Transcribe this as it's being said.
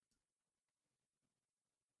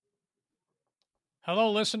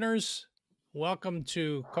Hello, listeners. Welcome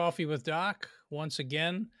to Coffee with Doc. Once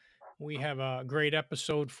again, we have a great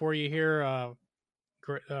episode for you here.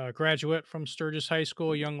 Graduate from Sturgis High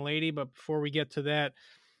School, a young lady. But before we get to that,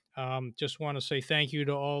 just want to say thank you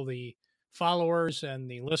to all the followers and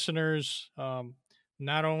the listeners,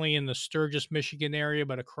 not only in the Sturgis, Michigan area,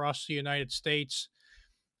 but across the United States.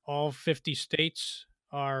 All 50 states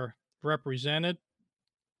are represented,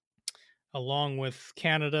 along with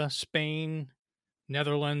Canada, Spain,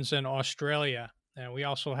 Netherlands, and Australia. And we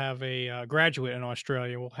also have a graduate in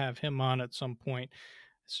Australia. We'll have him on at some point.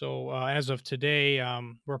 So as of today,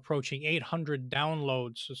 we're approaching 800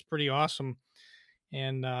 downloads. It's pretty awesome.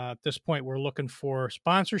 And at this point, we're looking for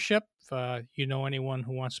sponsorship. If you know anyone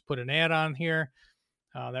who wants to put an ad on here,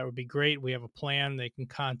 that would be great. We have a plan. They can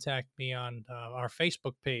contact me on our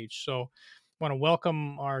Facebook page. So I want to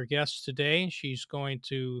welcome our guest today. She's going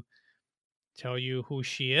to tell you who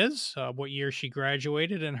she is, what year she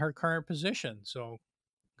graduated, and her current position. So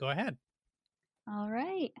go ahead. All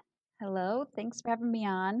right. Hello. Thanks for having me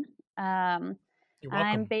on. Um, You're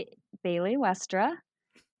I'm welcome. Bailey Westra.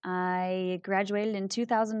 I graduated in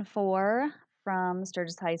 2004 from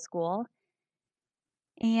Sturgis High School.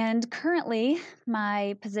 And currently,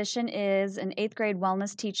 my position is an eighth grade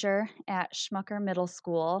wellness teacher at Schmucker Middle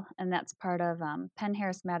School. And that's part of Penn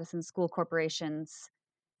Harris Madison School Corporation's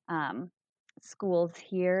um, schools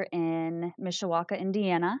here in Mishawaka,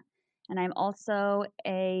 Indiana. And I'm also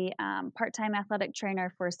a part time athletic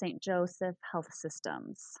trainer for St. Joseph Health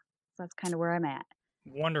Systems. So that's kind of where I'm at.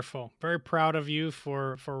 Wonderful. Very proud of you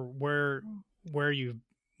for where you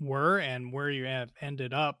were and where you have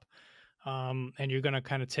ended up. And you're going to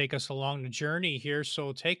kind of take us along the journey here.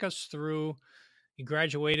 So take us through. You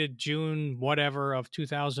graduated June whatever of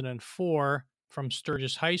 2004 from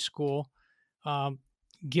Sturgis High School. Um,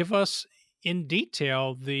 Give us in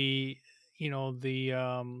detail the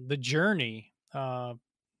journey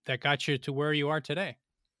that got you to where you are today.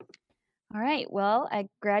 All right. Well, I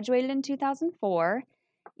graduated in 2004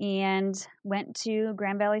 and went to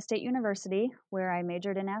Grand Valley State University, where I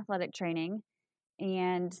majored in athletic training.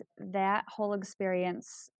 And that whole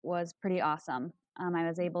experience was pretty awesome. I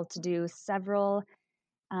was able to do several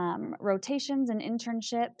rotations and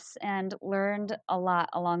internships and learned a lot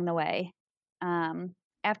along the way. Um,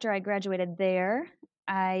 After I graduated there,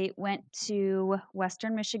 I went to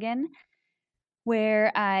Western Michigan,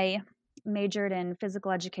 where I majored in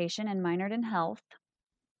physical education and minored in health.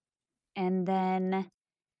 And then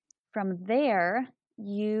from there,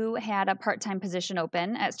 you had a part time position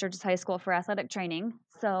open at Sturgis High School for athletic training.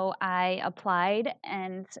 So I applied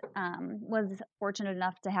and was fortunate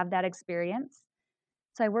enough to have that experience.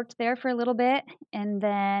 So I worked there for a little bit and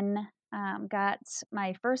then got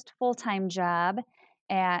my first full time job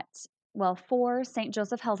at, well, for St.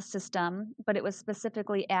 Joseph Health System, but it was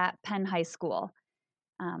specifically at Penn High School.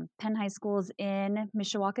 Penn High School is in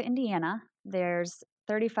Mishawaka, Indiana. There's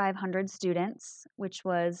 3,500 students, which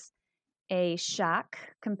was a shock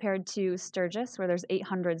compared to Sturgis, where there's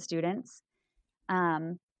 800 students.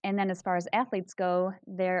 And then, as far as athletes go,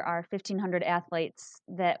 there are 1,500 athletes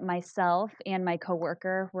that myself and my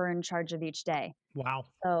coworker were in charge of each day. Wow.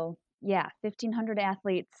 So, yeah, 1,500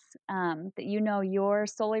 athletes that you're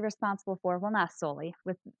solely responsible for. Well, not solely,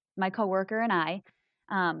 with my coworker and I,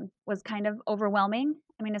 was kind of overwhelming.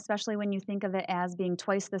 I mean, especially when you think of it as being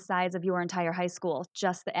twice the size of your entire high school,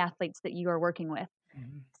 just the athletes that you are working with.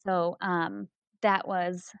 Mhm. So, that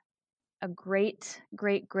was a great,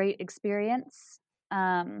 great, great experience.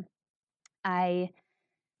 Um, I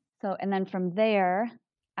and then from there,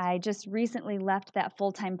 I just recently left that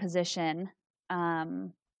full time position,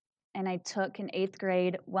 um, and I took an eighth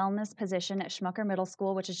grade wellness position at Schmucker Middle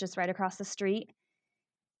School, which is just right across the street.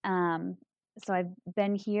 Um, so I've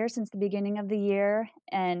been here since the beginning of the year,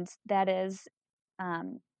 and that is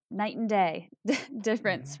um, night and day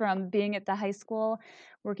difference Mhm. from being at the high school,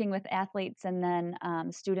 working with athletes, and then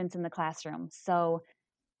students in the classroom. So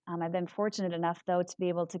I've been fortunate enough, though, to be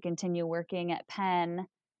able to continue working at Penn,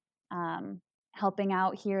 um, helping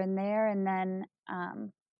out here and there. And then,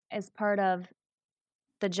 as part of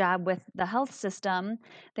the job with the health system,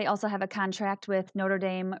 they also have a contract with Notre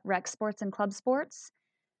Dame Rec Sports and Club Sports.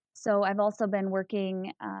 So I've also been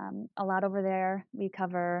working a lot over there. We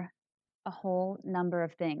cover a whole number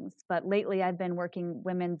of things, but lately I've been working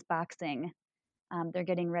women's boxing. They're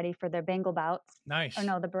getting ready for their Bengal bouts, or Nice.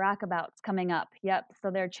 no, the Baraka bouts coming up. Yep.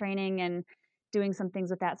 So they're training and doing some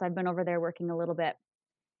things with that. So I've been over there working a little bit.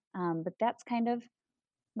 But that's kind of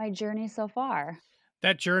my journey so far.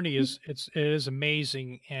 That journey it is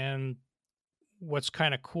amazing, and what's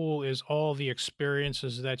kind of cool is all the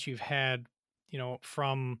experiences that you've had,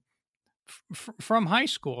 from from high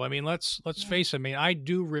school. I mean, let's Yeah. face it. I mean, I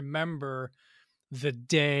do remember the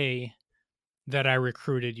day that I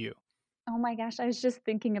recruited you. Oh my gosh, I was just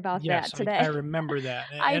thinking about Yes, that I today. remember that,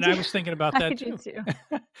 I and I do. was thinking about I that do too. too.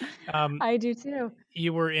 um, I do too.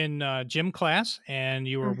 you were in gym class, and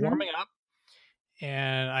you were Mhm. warming up,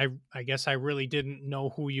 and I guess I really didn't know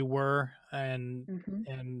who you were, and Mhm.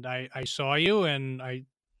 I saw you, and I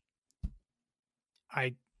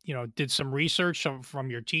did some research from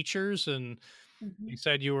your teachers, and Mhm. they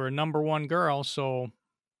said you were a number one girl, so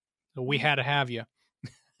we Yeah. had to have you.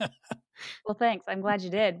 Well, thanks. I'm glad you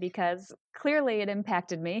did because clearly it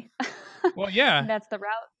impacted me. Well, yeah, And that's the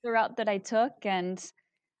route that I took and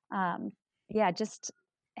um yeah, just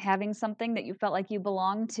having something that you felt like you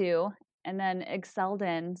belonged to and then excelled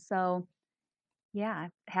in. So, yeah,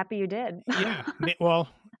 happy you did. yeah. Well,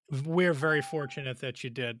 we're very fortunate that you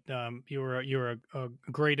did. You were a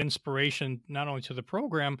great inspiration not only to the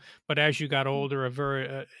program, but as you got older,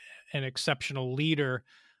 an exceptional leader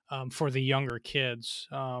for the younger kids.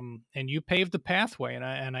 And you paved the pathway.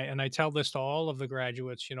 And I tell this to all of the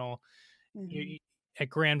graduates. Mhm. At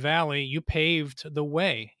Grand Valley, you paved the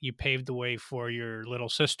way. You paved the way for your little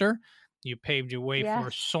sister. You paved your way for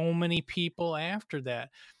Yes. so many people after that.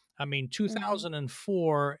 I mean, Mhm.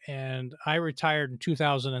 2004, and I retired in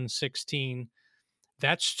 2016.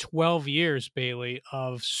 That's 12 years, Bailey,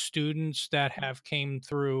 of students that Mhm. have came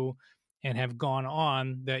through and have gone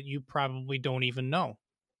on that you probably don't even know.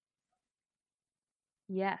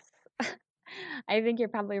 Yes. I think you're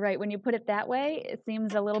probably right. When you put it that way, it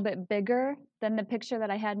seems a little bit bigger than the picture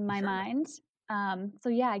that I had in my Sure. mind. So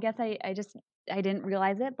yeah, I guess I just I didn't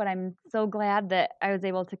realize it, but I'm so glad that I was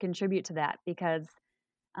able to contribute to that because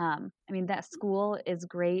I mean that school is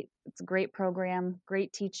great. It's a great program,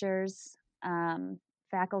 great teachers,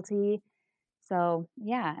 faculty. So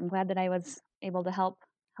yeah, I'm glad that I was able to help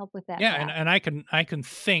with that Yeah, and path. and I can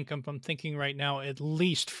think I'm thinking right now at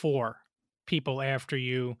least 4 people after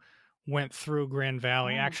you went through Grand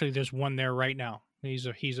Valley. Oh, Actually, there's one there right now. He's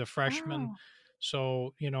a freshman. oh,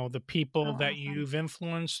 So, the people oh, that awesome. you've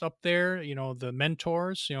influenced up there, the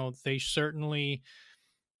mentors, they certainly,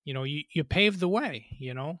 you paved the way,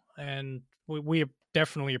 and we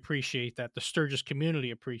definitely appreciate that. The Sturgis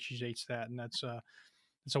community appreciates that, and that's a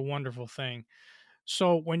wonderful thing.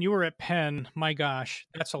 So when you were at Penn, my gosh,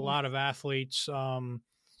 that's a Yes, lot of athletes. How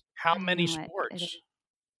I many know it sports? is.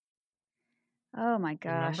 Oh my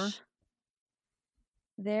You remember? gosh.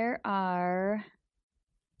 There are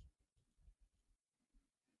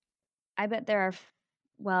I bet there are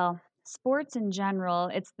well, sports in general,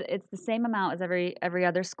 it's the same amount as every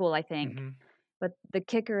other school, I think. Mhm. But the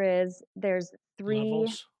kicker is there's 3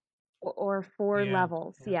 Levels? or 4 Yeah,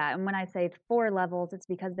 levels. yeah. Yeah, and when I say 4 levels, it's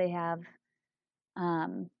because they have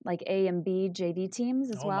like A and B JV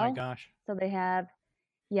teams as Oh my well. gosh. So they have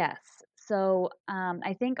yes. So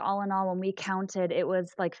I think all in all, when we counted, it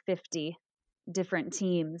was like 50 different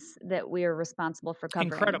teams that we are responsible for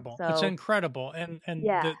covering. Incredible. It's So incredible. And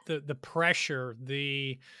yeah, the pressure,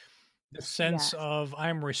 the sense yes. of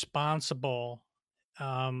I'm responsible.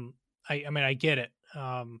 Um, I mean, I get it.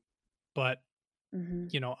 But Hmm.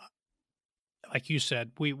 you know, like you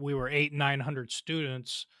said, we were 900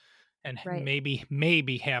 students, and Right.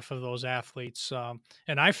 maybe half of those athletes.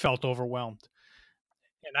 And I felt overwhelmed,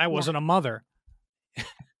 and I Yeah. wasn't a mother.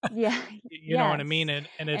 Yeah. You know what I mean? Yes.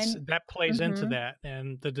 And it's And that plays into mhm. that,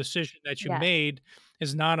 and the decision that you Yes. made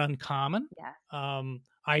is not uncommon. Yes.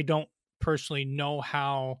 I don't personally know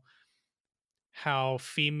how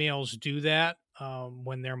females do that,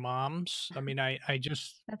 when they're moms. I mean,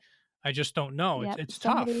 That's I just don't know. It's yep. it's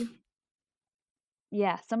tough.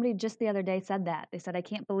 Somebody just the other day said that. They said, "I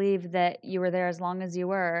can't believe that you were there as long as you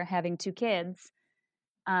were, having 2 kids."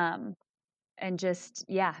 Um, and just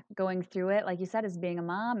yeah, going through it, like you said, as being a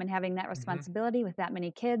mom and having that Mhm, responsibility with that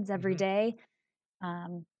many kids every mhm. day.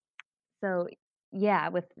 Um, so yeah,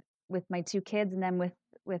 with my 2 kids and then with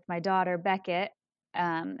my daughter Beckett,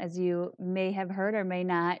 as you may have heard or may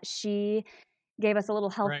not, she gave us a little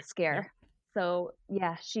health Right. Yep. scare. So,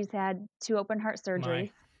 yeah, she's had 2 open heart My.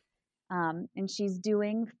 surgeries, and she's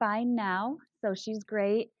doing fine now, so she's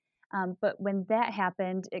great. But when that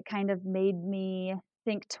happened, it kind of made me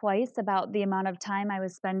think twice about the amount of time I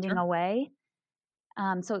was spending Sure. away.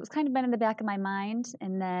 So it's kind of been in the back of my mind.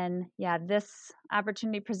 And then, yeah, this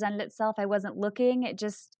opportunity presented itself. I wasn't looking; it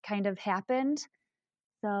just kind of happened.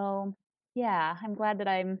 So, yeah, I'm glad that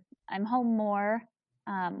I'm home more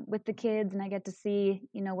with the kids, and I get to see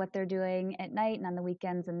what they're doing at night and on the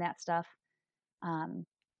weekends and that stuff. Um,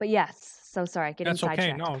 but yes, so sorry, getting That's okay.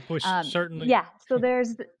 sidetracked. No, we certainly. Yeah, so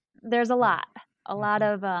there's a Yeah. lot, a lot Mhm.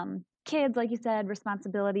 of kids, like you said,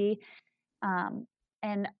 responsibility, Um,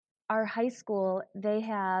 and our high school, they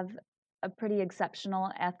have a pretty exceptional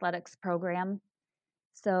athletics program.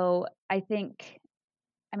 So I think,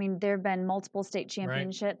 I mean, there have been multiple state Right.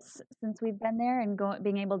 championships since we've been there, and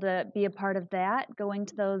being able to be a part of that, going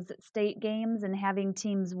to those state games and having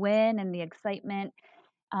teams win and the excitement,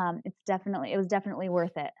 it was definitely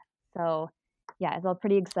worth it. So, yeah, it's all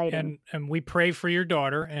pretty exciting. And we pray for your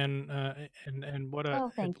daughter, and Oh,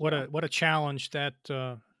 thank you. what a challenge that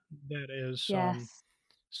that is. Yes,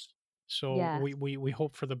 s- so yes, we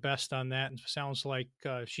hope for the best on that. And it sounds like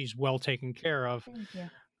she's well taken care of. thank you.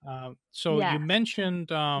 So you Yes, mentioned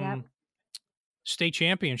yep, state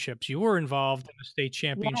championships. You were involved in a state yes,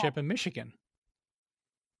 championship in Michigan.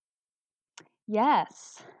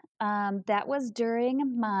 yes. That was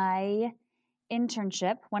during my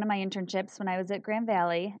internship, one of my internships when I was at Grand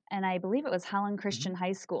Valley, and I believe it was Holland Hmm. Christian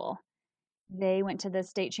High School. They went to the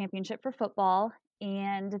state championship for football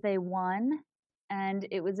and they won, and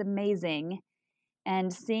it was amazing.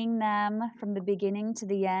 And seeing them from the beginning to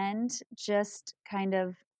the end just kind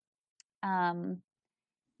of um,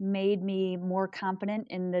 made me more confident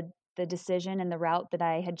in the decision and the route that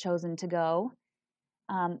I had chosen to go.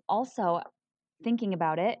 Also, thinking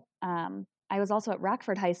about it, I was also at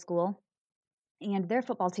Rockford High School, and their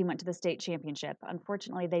football team went to the state championship.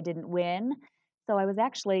 Unfortunately, they didn't win. So I was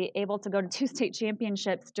actually able to go to two state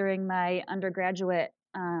championships during my undergraduate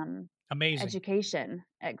Amazing. education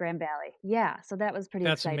at Grand Valley. Yeah, so that was pretty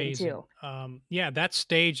That's exciting amazing. too. Yeah, that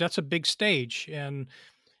stage, that's a big stage. And,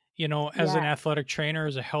 as an Yes. athletic trainer,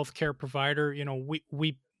 as a healthcare provider,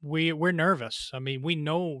 we're nervous. I mean, we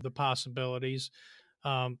know the possibilities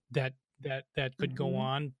that could go Hmm.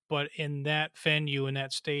 on, but in that venue, in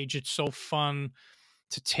that stage, it's so fun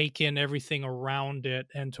to take in everything around it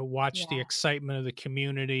and to watch the Yeah. excitement of the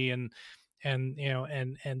community and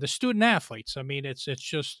the student athletes. I mean, it's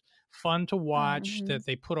just fun to watch Hmm. that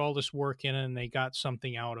they put all this work in and they got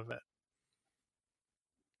something out of it.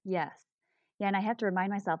 Yes. Yeah, and I have to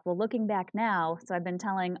remind myself, well, looking back now, so I've been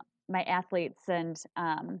telling my athletes and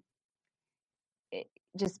it,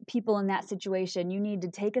 just people in that situation, you need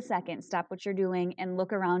to take a second, stop what you're doing, and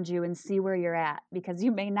look around you and see where you're at because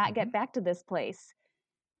you may not Hmm. get back to this place.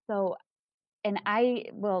 So,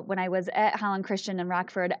 well, when I was at Holland Christian in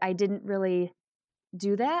Rockford, I didn't really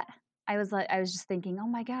do that. I was just thinking, oh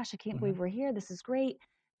my gosh, I can't Hmm. believe we're here. This is great.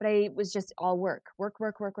 But I was just all work, work,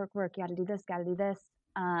 work, work, work, work. Got to do this, got to do this.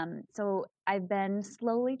 So I've been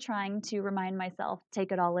slowly trying to remind myself,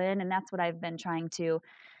 take it all in. And that's what I've been trying to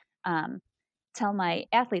um, tell my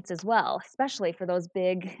athletes as well, especially for those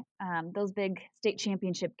big state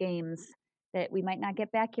championship games that we might not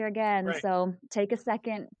get back here again. Right. So take a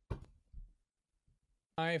second.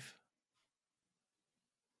 Five.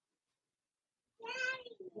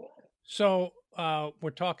 So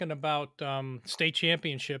we're talking about state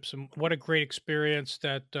championships, and what a great experience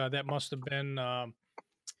that must have been.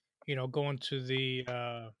 Going to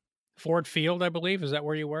the Ford Field, I believe. Is that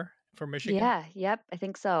where you were for Michigan? Yeah, yep, I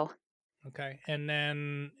think so. Okay. And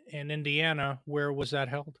then in Indiana, where was that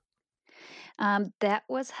held? That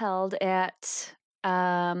was held at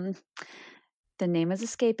um, the name is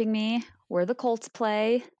escaping me. Where the Colts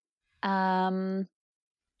play. Um,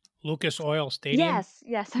 Lucas Oil Stadium. yes,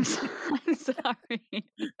 yes. I'm sorry.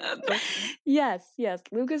 That's okay. Yes, yes.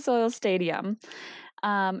 Lucas Oil Stadium.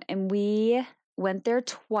 And we went there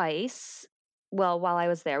twice. Well, while I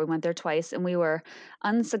was there, we went there twice, and we were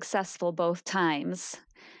unsuccessful both times.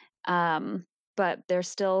 Um, but they're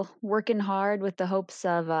still working hard with the hopes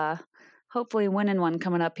of hopefully winning one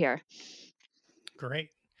coming up here.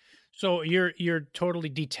 Great. So you're totally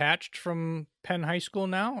detached from Penn High School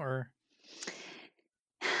now, or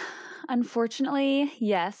Unfortunately,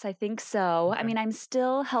 yes, I think so. I okay, mean, I'm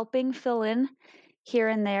still helping fill in here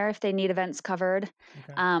and there if they need events covered.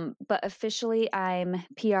 okay, But officially, I'm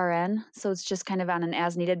PRN. So it's just kind of on an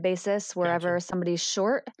as needed basis gotcha. wherever somebody's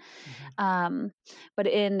short. Hmm. Um, but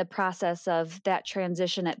in the process of that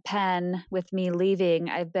transition at Penn, with me leaving,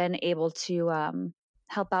 I've been able to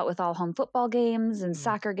help out with all home football games and Hmm.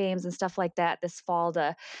 soccer games and stuff like that this fall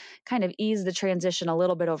to kind of ease the transition a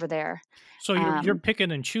little bit over there. So you're Um,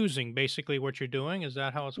 picking and choosing basically what you're doing. Is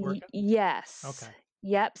that how it's working? yes. Okay,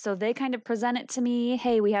 Yep. So they kind of present it to me.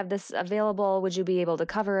 Hey, we have this available. Would you be able to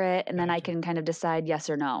cover it? And then I gotcha. can kind of decide yes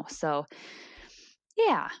or no. So,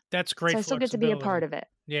 yeah. That's So great I still get to be a part flexibility. of it.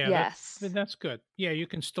 Yeah, Yes. that's good. Yeah, you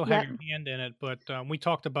can still have Yep. your hand in it, but we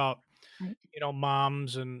talked about Right.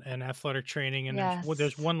 moms and athletic training, and there's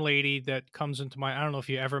Yes. one lady that comes into my. I don't know if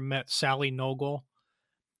you ever met Sally Nogle No,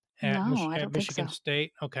 I At don't think Michigan so.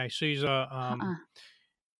 State. Okay, Uh-uh.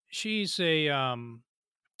 she's a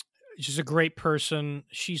she's a great person.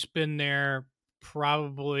 She's been there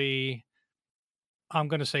probably, I'm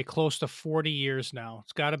going to say, close to 40 years now.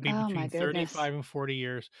 It's got to be Oh my between goodness. 35 and 40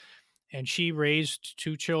 years. And she raised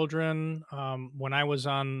two children. When I was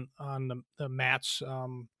on the Mats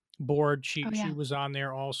board, Oh she yeah. was on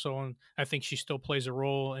there also, and I think she still plays a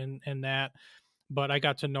role in that. But I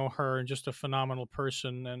got to know her, and just a phenomenal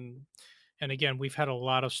person. And again, we've had a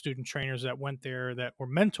lot of student trainers that went there that were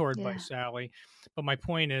mentored by Yeah. Sally. But my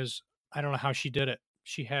point is, I don't know how she did it.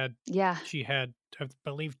 She had Yeah. she had, I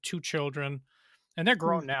believe, two children, and they're Hmm.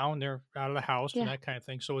 grown now and they're out of the house and Yeah. that kind of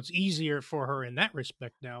thing. So it's easier for her in that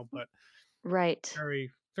respect now. But Right.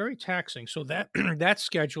 very, very taxing. So that that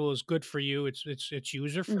schedule is good for you. It's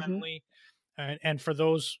user Hmm. friendly, and for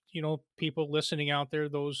those people listening out there,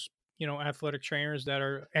 those athletic trainers that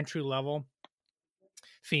are entry level,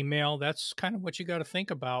 female, that's kind of what you got to think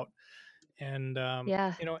about. And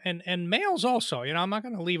Yeah. and males also. I'm not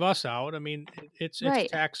going to leave us out. I mean, it's Right.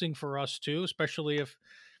 taxing for us too, especially if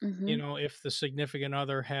Hmm. if the significant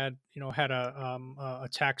other had a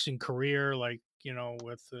taxing career, like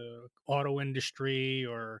with the auto industry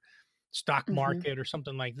or stock Hmm. market or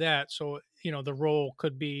something like that. So the role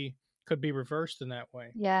could be reversed in that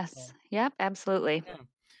way. Yes. So Yep. Absolutely. yeah.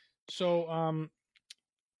 So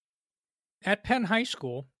at Penn High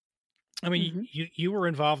School, I mean, Hmm. you were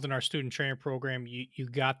involved in our student trainer program. You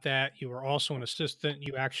got that. You were also an assistant.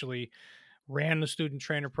 You actually ran the student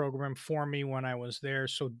trainer program for me when I was there.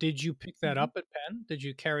 So did you pick that Hmm. up at Penn? Did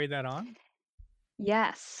you carry that on?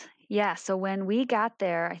 Yes. Yeah. So when we got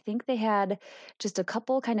there, I think they had just a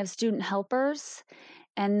couple kind of student helpers.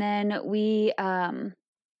 And then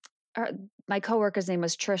our, my coworker's name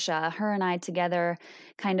was Trisha. Her and I together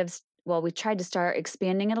well, we tried to start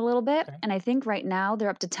expanding it a little bit. Okay. And I think right now they're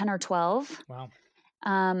up to 10 or 12. Wow.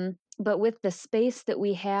 But with the space that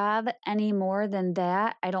we have, any more than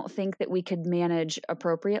that, I don't think that we could manage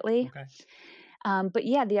appropriately. Okay. But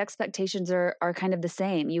yeah, the expectations are kind of the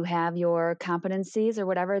same. You have your competencies or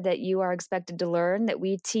whatever that you are expected to learn that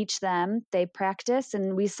we teach them. They practice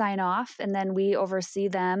and we sign off, and then we oversee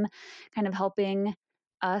them, kind of helping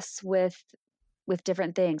us with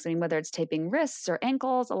different things. I mean, whether it's taping wrists or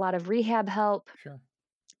ankles, a lot of rehab help, Sure.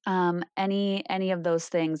 any of those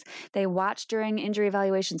things. They watch during injury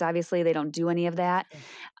evaluations. Obviously, they don't do any of that.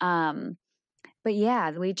 Sure. Um, but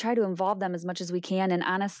yeah, we try to involve them as much as we can, and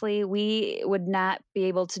honestly, we would not be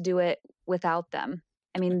able to do it without them.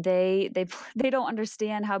 I mean, they don't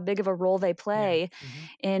understand how big of a role they Yeah. play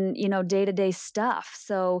Hmm. in, day-to-day stuff.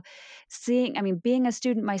 So I mean, being a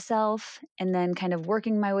student myself and then kind of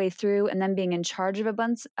working my way through and then being in charge of a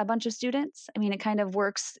bunch of students, I mean, it kind of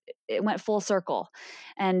works. It went full circle,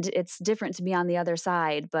 and it's different to be on the other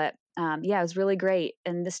side, but yeah, it was really great,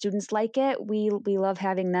 and the students like it. We love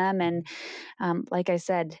having them, and Hmm. like I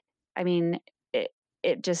said, I mean,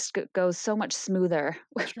 it just goes so much smoother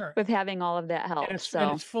Sure. with having all of that And help. it's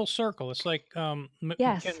So full circle. It's like yes.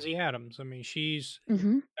 Mackenzie Adams. I mean, she's in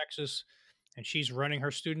Hmm. Texas, and she's running her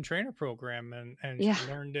student trainer program, and Yeah. she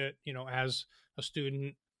learned it, as a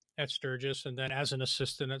student at Sturgis, and then as an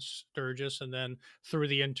assistant at Sturgis, and then through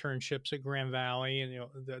the internships at Grand Valley,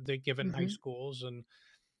 and they give it in high Hmm. schools, and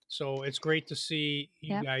so it's great to see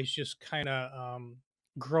you Yep. guys just kind of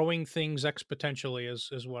growing things exponentially,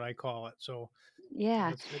 is what I call it. So Yeah.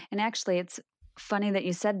 that's it. And actually, it's funny that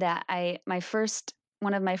you said that.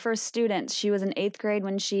 One of my first students, she was in 8th grade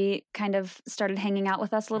when she kind of started hanging out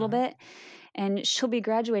with us a little Uh-huh. bit, and she'll be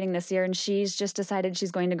graduating this year, and she's just decided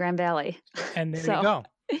she's going to Grand Valley. And there you So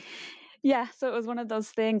go. yeah, so it was one of those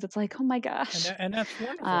things. It's like, oh my And gosh. that's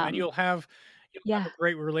wonderful, and Um, you'll have yeah. a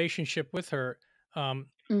great relationship with her, Hmm.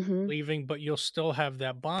 leaving, but you'll still have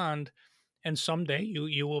that bond, and someday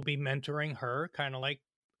you will be mentoring her, kinda like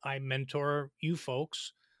I mentor you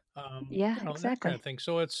folks, Yeah, that kind of exactly. thing.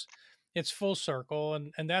 So it's full circle,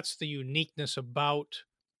 and that's the uniqueness about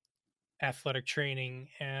athletic training,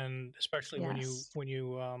 and especially when you Yes. when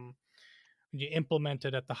you, when you implement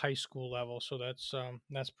it at the high school level, so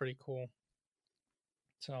that's pretty cool.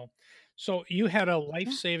 So you had a Yeah.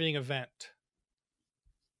 life-saving event.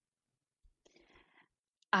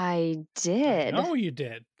 I I did. know you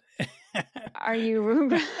did. Are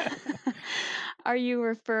you are you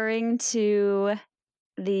referring to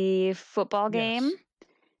the football game Yes.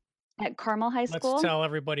 at Carmel High Let's School? tell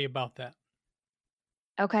everybody about that.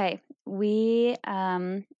 Okay.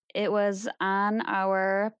 It was on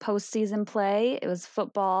our postseason play. It was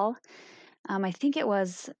football. I think it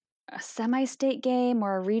was a semi-state game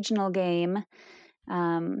or a regional game.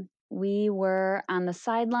 We were on the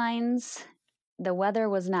sidelines. The weather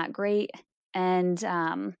was not great, and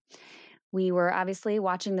we were obviously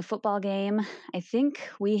watching the football game. I think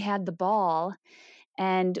we had the ball,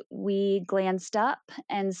 and we glanced up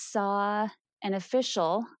and saw an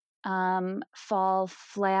official fall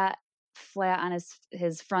flat on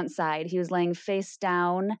his front side. He was laying face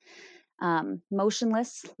down,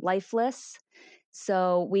 motionless, lifeless.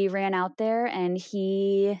 So we ran out there, and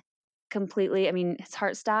he completely, I mean, his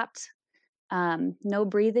heart stopped. No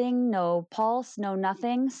breathing, no pulse, no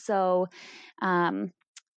nothing. So um,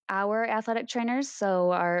 our athletic trainers,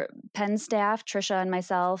 so our Penn staff, Trisha and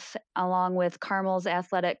myself, along with Carmel's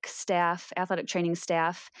athletic training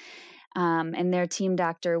staff, and their team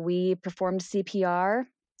doctor, we performed CPR,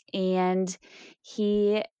 and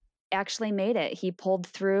he actually made it. He pulled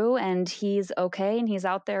through, and he's okay, and he's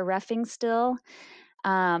out there reffing still.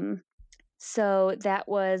 So that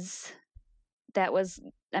was,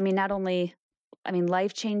 I mean, not only, I mean,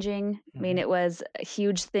 life changing. I mean, it was a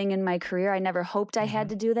huge thing in my career. I never hoped I had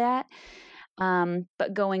to do that.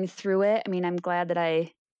 But going through it, I mean, I'm glad that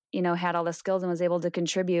I, had all the skills and was able to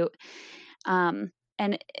contribute. And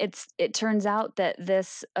it turns out that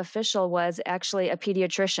this official was actually a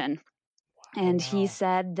pediatrician. And he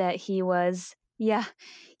said that he was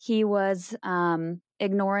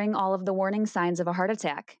ignoring all of the warning signs of a heart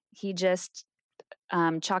attack. He just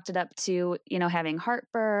chalked it up to, having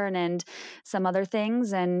heartburn and some other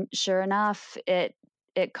things. And sure enough, it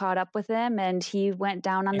caught up with him, and he went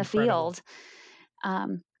down on the field.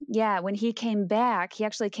 When he came back, he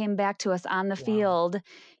actually came back to us on the field.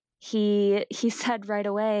 He said right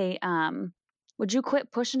away, would you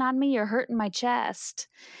quit pushing on me? You're hurting my chest.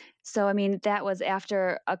 So, I mean, that was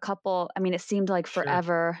after it seemed like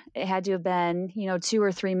forever. It had to have been, 2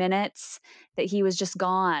 or 3 minutes that he was just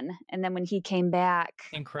gone. And then when he came back,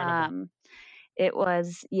 Incredible. It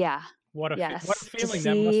was, What a yes, feeling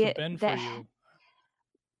that must have been for you.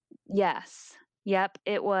 Yes. Yep.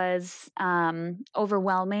 It was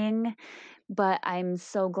overwhelming, but I'm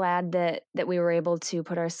so glad that we were able to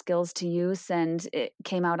put our skills to use, and it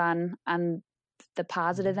came out on the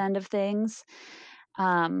positive end of things.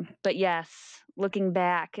 But yes, looking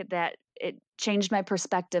back at that, it changed my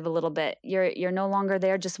perspective a little bit. You're no longer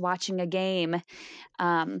there just watching a game.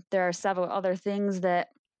 There are several other things that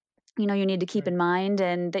you need to keep in mind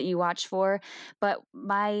and that you watch for. But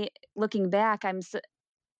looking back,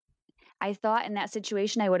 I thought in that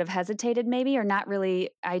situation I would have hesitated maybe, or not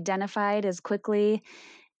really identified as quickly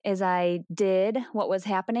as I did what was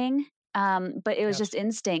happening. But it was just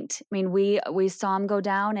instinct. I mean, we saw him go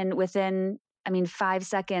down, and within, 5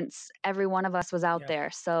 seconds, every one of us was out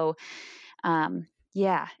there. So,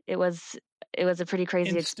 it was a pretty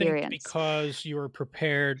crazy experience. Because you were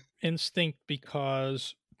prepared. Instinct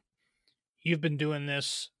because you've been doing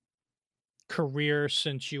this career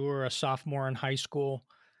since you were a sophomore in high school.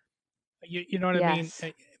 You know what I mean?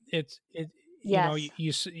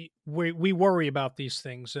 We worry about these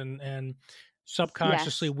things, and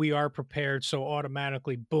subconsciously we are prepared. So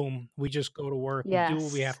automatically, boom, we just go to work, we do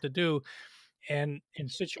what we have to do. And in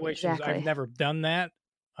situations, I've never done that.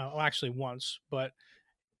 Well, actually once, but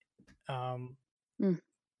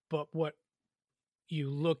what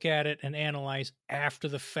you look at it and analyze after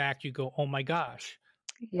the fact, you go, oh my gosh,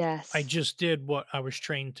 I just did what I was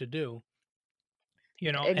trained to do.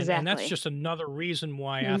 And that's just another reason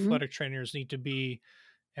why athletic trainers need to be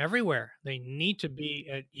everywhere. They need to be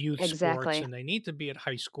at youth sports, and they need to be at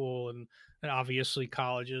high school, and obviously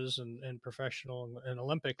colleges and professional and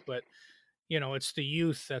Olympic. But it's the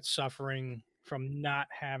youth that's suffering from not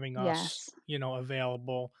having us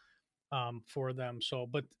available for them. So,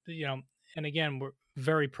 but and again, we're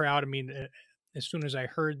very proud. I mean, as soon as I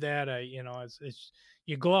heard that, it's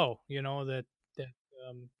you glow. That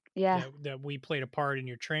we played a part in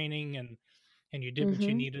your training, and you did what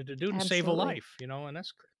you needed to do to save a life, and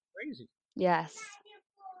that's crazy. Yes.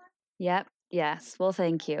 Yep. Yes. Well,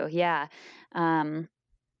 thank you. Yeah.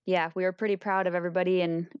 We were pretty proud of everybody,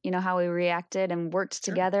 and how we reacted and worked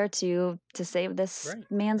together to save this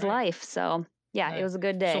man's life. So it was a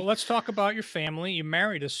good day. So let's talk about your family. You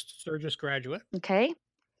married a Sturgis graduate. Okay.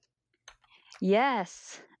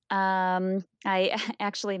 Yes. I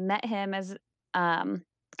actually met him as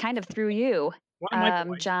kind of through you,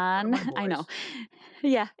 John. I know.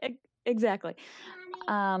 Yeah, exactly.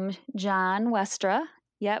 John Westra.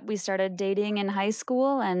 Yep, we started dating in high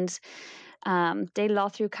school and dated all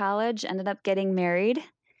through college, ended up getting married.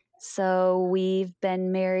 So we've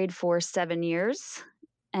been married for 7 years,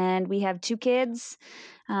 and we have 2 kids.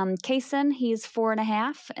 Kason, he's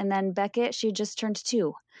 4.5, and then Beckett, she just turned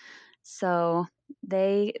 2. So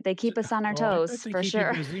they keep us on our toes for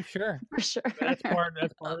sure. Busy, sure. For sure. That's part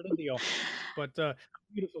of the deal. But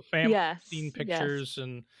beautiful family, seen pictures,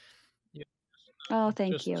 and Oh,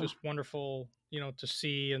 thank Just you. wonderful, to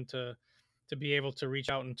see and to be able to reach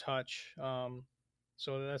out and touch.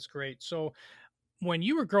 So that's great. So when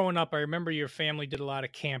you were growing up, I remember your family did a lot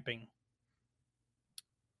of camping.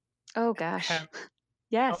 Oh gosh. Have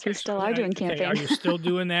Yes, Okay, we so still are doing okay, are camping. you still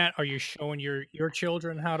doing that? Are you showing your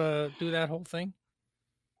children how to do that whole thing?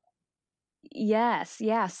 Yes,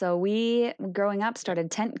 yeah. So we, growing up, Yep. started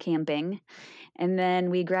tent camping, and then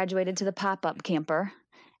we graduated to the pop-up camper.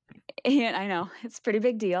 And I know it's a pretty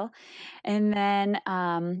big deal. And then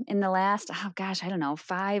in the last, oh gosh, I don't know,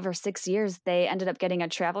 5 or 6 years, they ended up getting a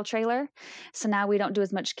travel trailer. So now we don't do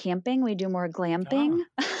as much camping; we do more glamping.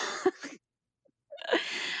 Ah,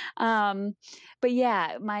 um, but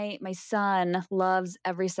yeah, my son loves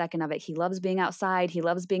every second of it. He loves being outside. He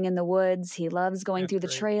loves being in the woods. He loves going that's through the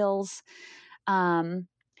great. trails. Um,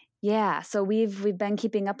 yeah, so we've been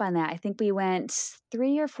keeping up on that. I think we went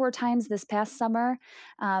 3 or 4 times this past summer,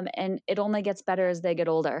 and it only gets better as they get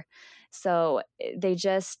older. So, they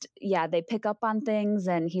just yeah, they pick up on things,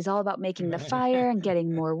 and he's all about making the fire and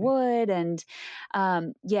getting more wood, and,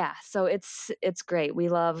 yeah, so it's great. We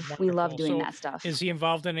love Wonderful. doing So that stuff. is he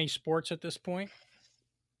involved in any sports at this point?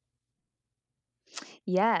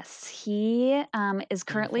 Yes, he, is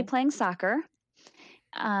currently Beautiful. playing soccer,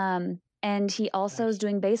 and he also is Nice.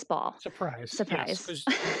 doing baseball. Surprise. Yes, Surprise.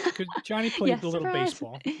 because Johnny played Yes, a little surprise.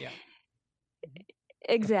 baseball. Yeah. Mhm.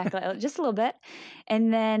 Exactly, just a little bit.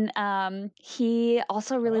 And then, he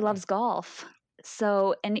also really Oh, loves golf.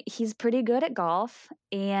 So and he's pretty good at golf,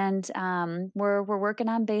 and, we're working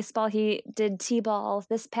on baseball. He did T-ball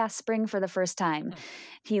this past spring for the first time. hmm,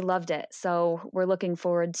 He loved it, so we're looking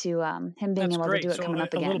forward to, him being that's able to great. do it So coming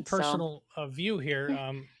up a little again, so personal view here. yeah,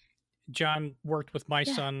 John worked with my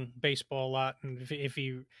yeah. son baseball a lot, and if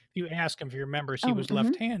you ask him if he remembers, he Oh, was mhm,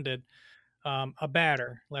 left-handed, a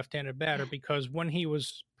batter, left-handed batter, because when he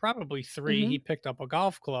was probably 3, mhm, he picked up a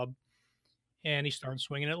golf club and he started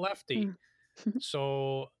swinging it lefty. mm.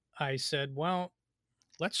 So I said, "Well,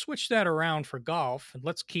 let's switch that around for golf and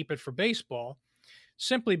let's keep it for baseball."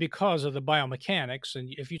 Simply because of the biomechanics. And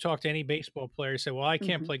if you talk to any baseball player, you say, "Well, I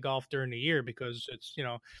can't Mhm. play golf during the year because it's."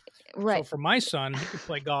 So Right. for my son, he could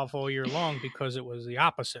play golf all year long because it was the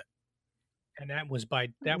opposite, and that was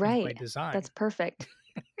by Right. design. That's perfect.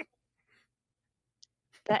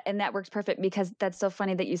 That works perfect because that's so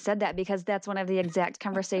funny that you said that because that's one of the exact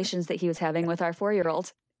conversations that he was having with our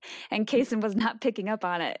 4-year-old, and Kason was not picking up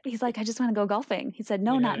on it. He's like, "I just wanna go golfing." He said,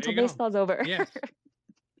 "No, Yeah, not there until you go. baseball's over." Yes,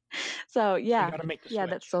 So, you yeah. got to make the Yeah,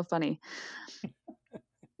 that's switch. so funny.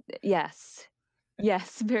 Yes.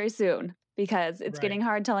 Yes, very soon because it's Right. getting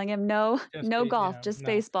hard telling him, "No, no golf, Yeah, just no.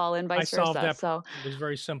 baseball," and I vice solved versa. that So, problem. It was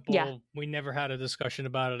very yeah. simple. We never had a discussion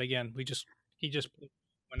about it again. He just played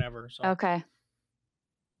whenever. So Okay.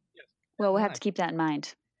 yes, Well, we'll have yeah, to keep that in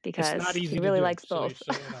mind it's not because he easy to really do. likes So both.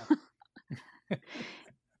 so you know.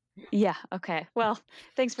 Yeah, okay. Well,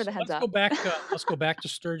 thanks for the So heads let's go up. back. Let's go back to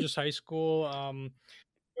Sturgis High School.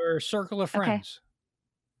 Your circle of Okay. friends.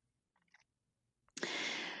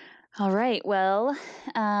 All right. Well,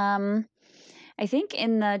 um, I think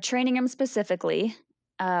in the training room specifically,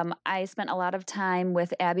 I spent a lot of time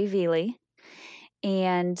with Abby Veely,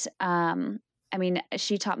 and I mean,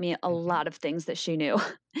 she taught me a Hmm. lot of things that she knew,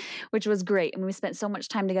 which was great. And we spent so much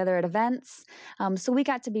time together at events, so we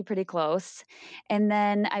got to be pretty close. And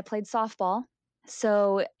then I played softball.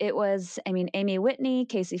 So it was, I mean, Amy Whitney,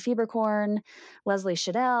 Casey Fieberkorn, Leslie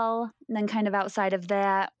Shadell, and then kind of outside of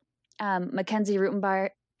that, Mackenzie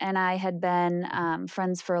Rutenbart and I had been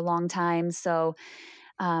friends for a long time. So,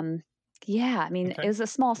 um, yeah, I mean, it Okay. was a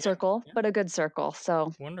small Yeah. circle, Yeah. but a good circle.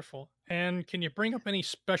 So, Wonderful. And can you bring up any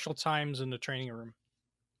special times in the training room?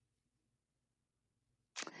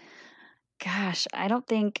 gosh, I don't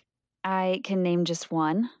think I can name just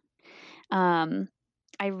one. Um,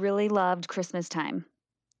 I really loved Christmas time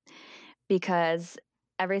because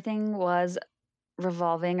everything was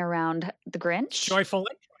revolving around the It's Grinch. joyful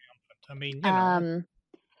and triumphant. I mean, Um,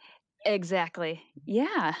 exactly.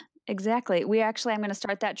 Yeah, exactly. I'm going to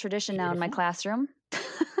start that tradition now in my beautiful. classroom.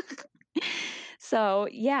 So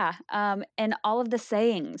yeah, and all of the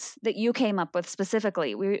sayings that you came up with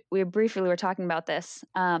specifically, we briefly were talking about this,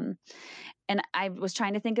 and I was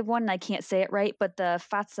trying to think of one, and I can't say it right, but the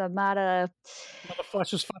Fatsamata Well, the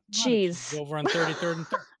flesh is Fatimata cheese cheese. over on 33rd and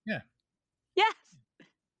 3rd. Yeah. Yes,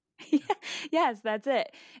 yes, that's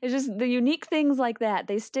it. It's just the unique things like that.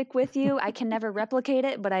 They stick with you. I can never replicate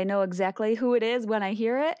it, but I know exactly who it is when I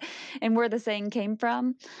hear it and where the saying came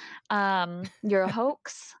from. You're a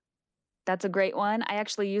hoax. That's a great one. I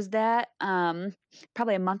actually used that,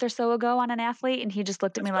 probably a month or so ago on an athlete, and he just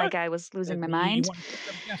looked at That's me good. like I was losing And my you mind. want to put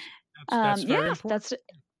them, yes. That's Yeah, very important. that's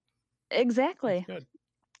That's exactly. good.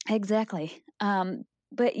 Exactly.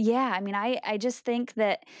 But yeah, I mean, I just think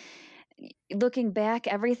that looking back,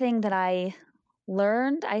 everything that I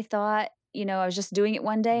learned, I thought, I was just doing it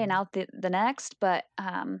one day and Mhm. out the next, but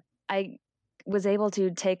I was able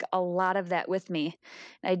to take a lot of that with me.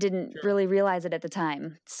 I didn't Sure. really realize it at the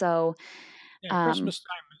time. So, Yeah, um, Christmas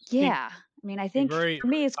time is yeah, I mean, I think very, for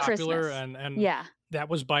me, very it's popular, Christmas. and Yeah. that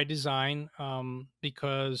was by design,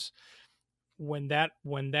 because when that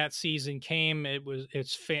season came,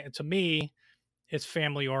 to me, it's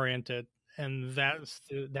family oriented, and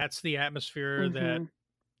that's the atmosphere Hmm.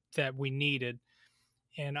 that we needed.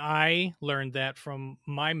 And I learned that from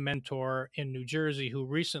my mentor in New Jersey, who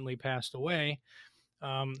recently passed away.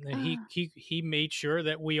 And Ah, he made sure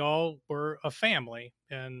that we all were a family,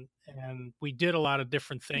 and we did a lot of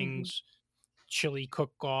different hmm. things, chili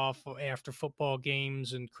cook off after football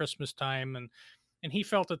games and Christmas time, and he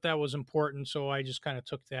felt that that was important. So I just kind of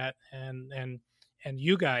took that, and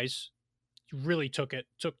you guys really took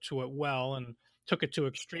to it well, and took it to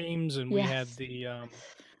extremes. And we had Yes. the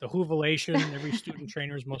Hoovelation, every student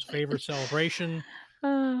trainer's most favorite celebration.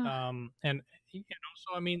 Ah, And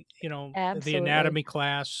so I mean, the absolutely. anatomy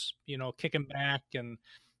class, kicking back, and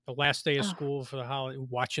the last day of Oh, school for the holiday,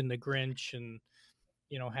 watching the Grinch, and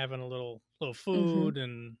having a little hmm. food,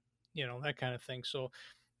 and that kind of thing. So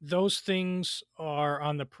those things are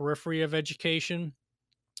on the periphery of education,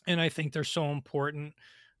 and I think they're so important.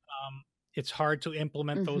 It's hard to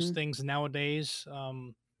implement those Hmm. things nowadays,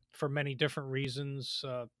 for many different reasons.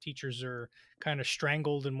 Teachers are kind of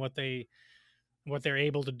strangled in what they're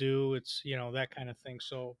able to do. It's that kind of thing.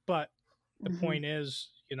 So, but the Hmm. point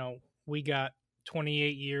is, we got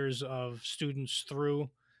 28 years of students through,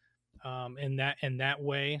 in that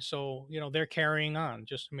way. So they're carrying on.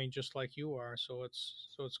 Just like you are. So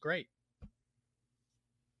it's great.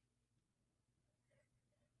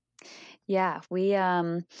 Yeah,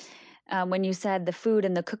 when you said the food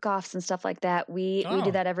and the cook-offs and stuff like that, we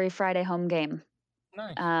do Oh, that every Friday home game.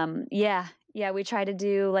 nice. Yeah, yeah, we try to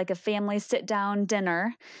do like a family sit-down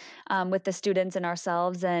dinner with the students and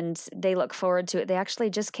ourselves, and they look forward to it. They actually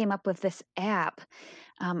just came up with this app.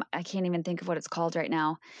 I can't even think of what it's called right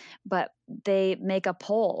now, but they make a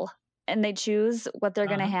poll and they choose what they're Uh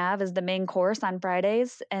going to huh. have as the main course on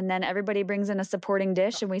Fridays, and then everybody brings in a supporting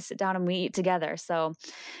dish and we sit down and we eat together. So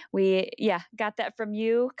yeah, got that from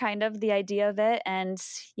you, kind of the idea of it. And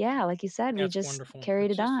yeah, like you said, we That's just wonderful.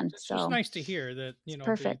 carried It's it just on. it's just So nice to hear that it's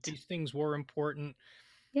perfect. these things were important,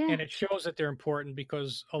 Yeah. and it shows that they're important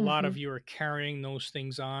because a lot Hmm. of you are carrying those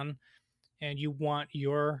things on, and you want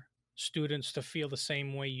your students to feel the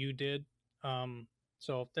same way you did. Um,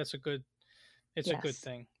 so it's a good Yes.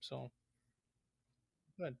 thing. So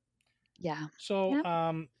good. Yeah. So, Yep.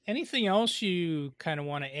 anything else you kind of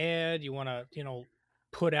want to add? You want to,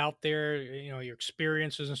 put out there, your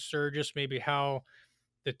experiences in Sturgis, maybe how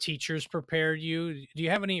the teachers prepared you. Do you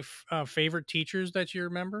have any favorite teachers that you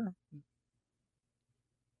remember?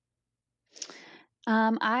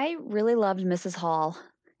 I really loved Mrs. Hall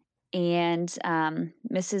and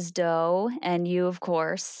Mrs. Doe, and you, of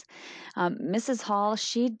course. Mrs. Hall,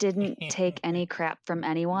 she didn't take any crap from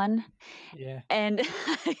anyone. Yeah, And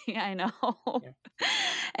I know. yeah,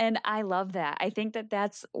 And I love that. I think that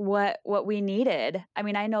that's what we needed. I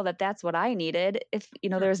mean, I know that that's what I needed. If,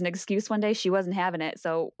 there sure. was an excuse one day, she wasn't having it.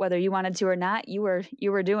 So whether you wanted to or not, you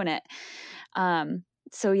were doing it. Um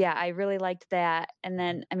so yeah, I really liked that. And Mhm.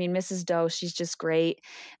 then I mean, Mrs. Doe, she's just great.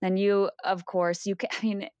 Then you, of course, I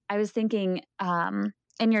mean, I was thinking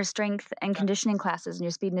in your strength and Yeah, conditioning classes and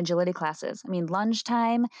your speed and agility classes. I mean,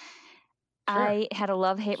 lunchtime, sure. I had a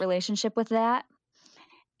love-hate relationship with that.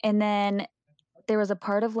 And then there was a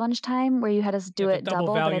part of lunchtime where you had us Yeah, do the it double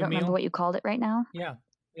double, but I value don't remember meal. what you called it right now. Yeah,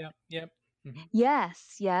 yeah, yep. Hmm.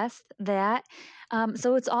 Yes, yes, that.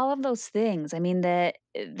 So it's all of those things. I mean, that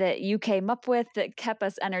you came up with that kept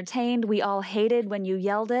us entertained. We all hated when you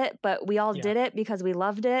yelled it, but we all Yeah, did it because we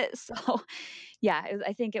loved it. So, yeah,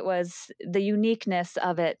 I think it was the uniqueness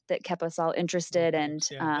of it that kept us all well, interested and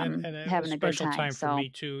thanks. Yeah, and it was having a good special time. time for So, me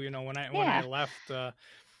too. When I yeah. left, the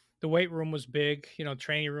weight room was big.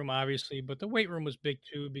 Training room obviously, but the weight room was big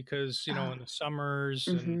too because Oh, in the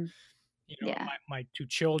summers, and mm-hmm. Yeah. my two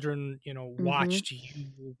children, Mm-hmm.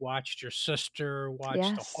 watched your sister,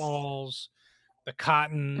 watched the Yes. Halls, the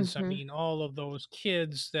Cottons. I Mm-hmm. mean, all of those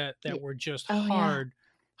kids that were just Oh, yeah.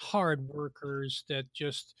 hard workers that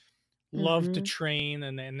just loved to Mm-hmm. train,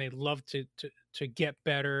 and they loved to get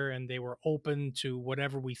better, and they were open to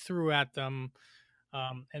whatever we threw at them.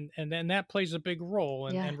 And then that plays a big role.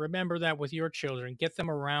 And Yeah. remember that with your children, get them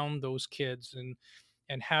around those kids,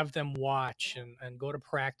 and have them watch and go to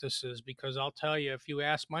practices, because I'll tell you, if you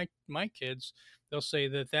ask my kids, they'll say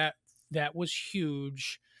that was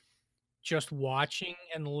huge, just watching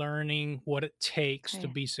and learning what it takes to Okay.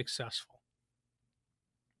 be successful.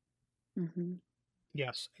 Hmm.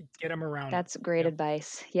 Yes, get them around it. That's great Yep,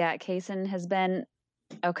 advice. Yeah, Kason has been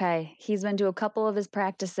okay. He's been to a couple of his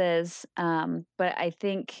practices, but I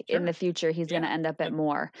think in the sure. future he's going Yeah. to end up at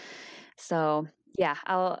more. So yeah,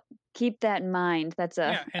 I'll keep that in mind. That's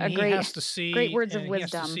Yeah, and a great great words of he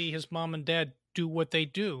has to wisdom. see his mom and dad do what they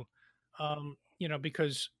do.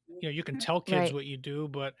 Because you can tell kids Right, what you do,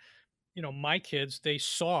 but my kids, they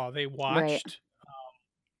saw, they right. watched,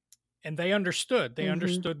 and they understood. They Hmm.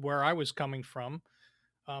 understood where I was coming from,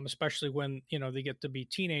 especially when they get to be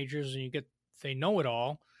teenagers and they know it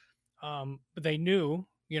all. But they knew,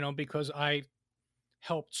 because I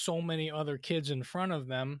helped so many other kids in front of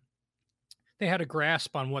them, they had a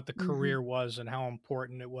grasp on what the Hmm. career was and how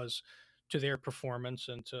important it was to their performance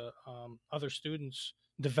and to other students'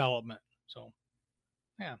 development. So,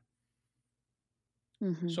 yeah.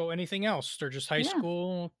 Hmm. So, anything else? Sturgis High Yeah.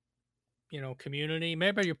 School, community.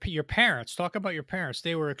 Maybe your parents. Talk about your parents.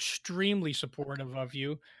 They were extremely supportive of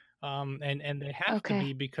you, and they have to Okay.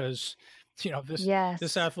 be, because this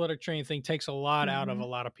Yes. athletic training thing takes a lot out of Hmm. a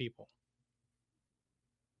lot of people.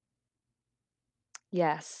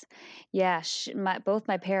 Yes. Yeah. Both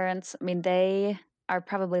my parents, I mean, they are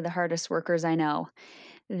probably the hardest workers I know.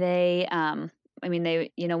 They, I mean,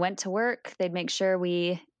 they, went to work. They'd make sure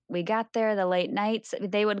we got there the late nights.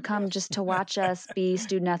 They would come Yes. just to watch us be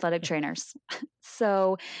student athletic trainers.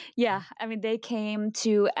 So, yeah, I mean, they came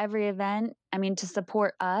to every event. I mean, to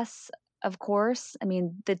support us, of course. I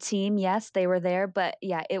mean, the team, yes, they were there, but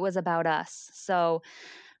yeah, it was about us. So,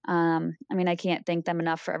 I mean, I can't thank them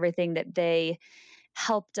enough for everything that they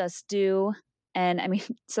helped us do, and I mean,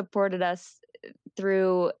 supported us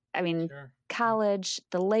through, I mean, Sure. Yeah. college,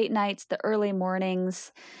 the late nights, the early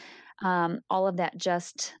mornings, all of that,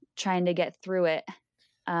 just trying to get through it.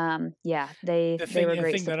 Yeah, they were The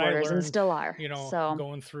great thing that I supporters and learned, still are. So,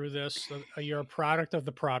 going through this, you're a product of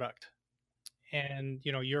the product. And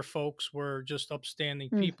your folks were just upstanding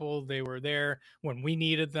mm, people. They were there when we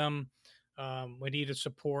needed them. We needed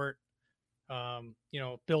support.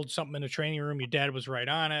 Build something in the training room. Your dad was right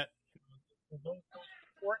on it. Those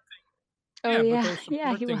support oh Yeah, but yeah, those yeah,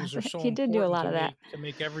 support he things was. are so He did do a important lot of that. to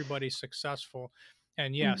make everybody successful.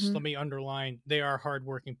 And yes, Hmm. let me underline, they are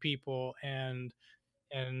hardworking people, and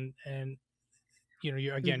you're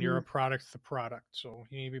Hmm. a product of the product, so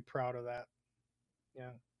you need to be proud of that.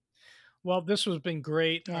 Yeah. Well, this has been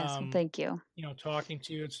great. Yes. Well, thank you. Talking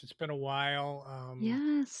to you. It's been a while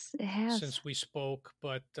Yes, it has. since we spoke,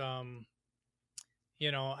 but I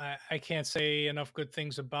can't say enough good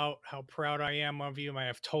things about how proud I am of you. I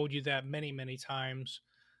have told you that many, many times,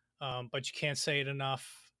 but you can't say it enough.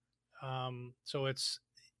 So it's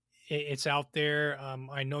out there.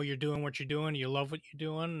 I know you're doing what you're doing. You love what you're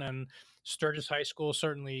doing, and Sturgis High School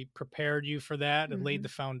certainly prepared you for that and laid Hmm. the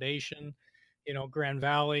foundation. Grand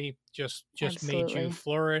Valley just made you Absolutely.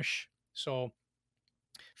 flourish. So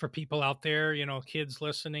for people out there, kids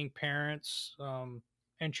listening, parents,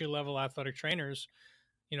 entry level athletic trainers,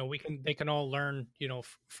 they can all learn,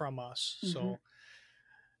 from us. Hmm. So,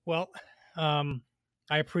 well, um,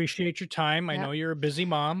 I appreciate your time. I know Yep. you're a busy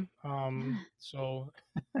mom. Yeah. So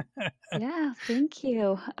Yeah. Thank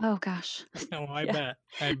you. Oh gosh. no, Yeah.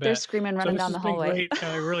 I They're bet. screaming So running this down has the been hallway. great.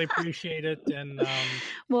 I really appreciate it. And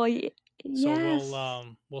Well, so yes.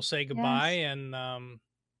 we'll say goodbye, Yes.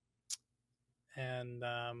 and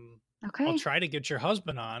I'll Okay. try to get your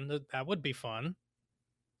husband on. That would be fun.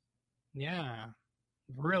 Yeah,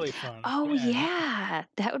 really fun. Oh, Yeah. yeah.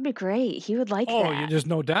 That would be great. He would like Oh, that. there's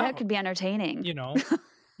no That doubt. could be entertaining. You know,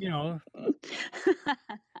 you know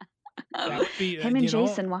that would be. Him and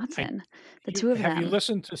Jason I Watson, the you two of have you them.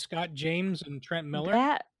 listened to Scott James and Trent Miller?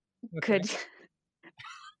 That Okay. could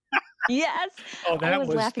Yes. Oh, I was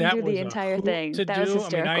laughing that through the was a entire hoot thing. to That was do. I mean,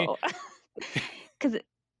 hysterical. 'Cause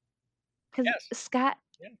 'cause yes, Scott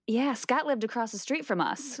yeah, yeah, Scott lived across the street from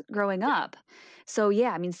us growing up. So,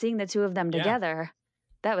 yeah, I mean, seeing the 2 of them yeah, together,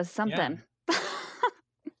 that was yeah, something. yeah.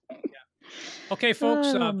 Okay, folks,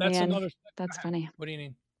 Oh, that's man. another. Go That's ahead. funny. What do you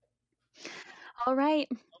need? All right.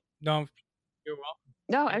 No, you're welcome.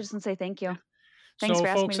 No, I You're was just gonna say thank welcome. you. Thanks So, for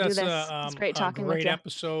asking me folks, to do that's this. It's great a talking with great you.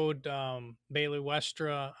 episode. Bailey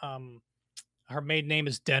Westra. Her maiden name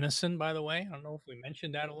is Dennison, by the way. I don't know if we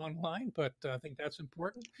mentioned that along the line, but I think that's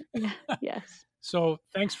important. Yeah. Yes. So,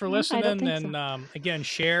 thanks for I don't listening. think so. And again,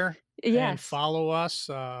 share and Yes. follow us.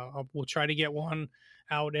 We'll try to get one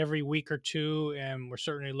out every week or two. And we're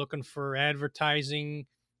certainly looking for advertising.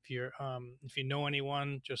 If if you know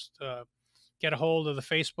anyone, just get a hold of the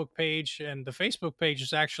Facebook page, and the Facebook page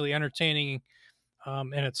is actually entertaining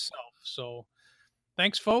in itself. So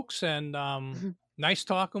thanks, folks, and nice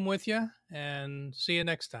talking with you, and see you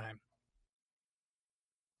next time.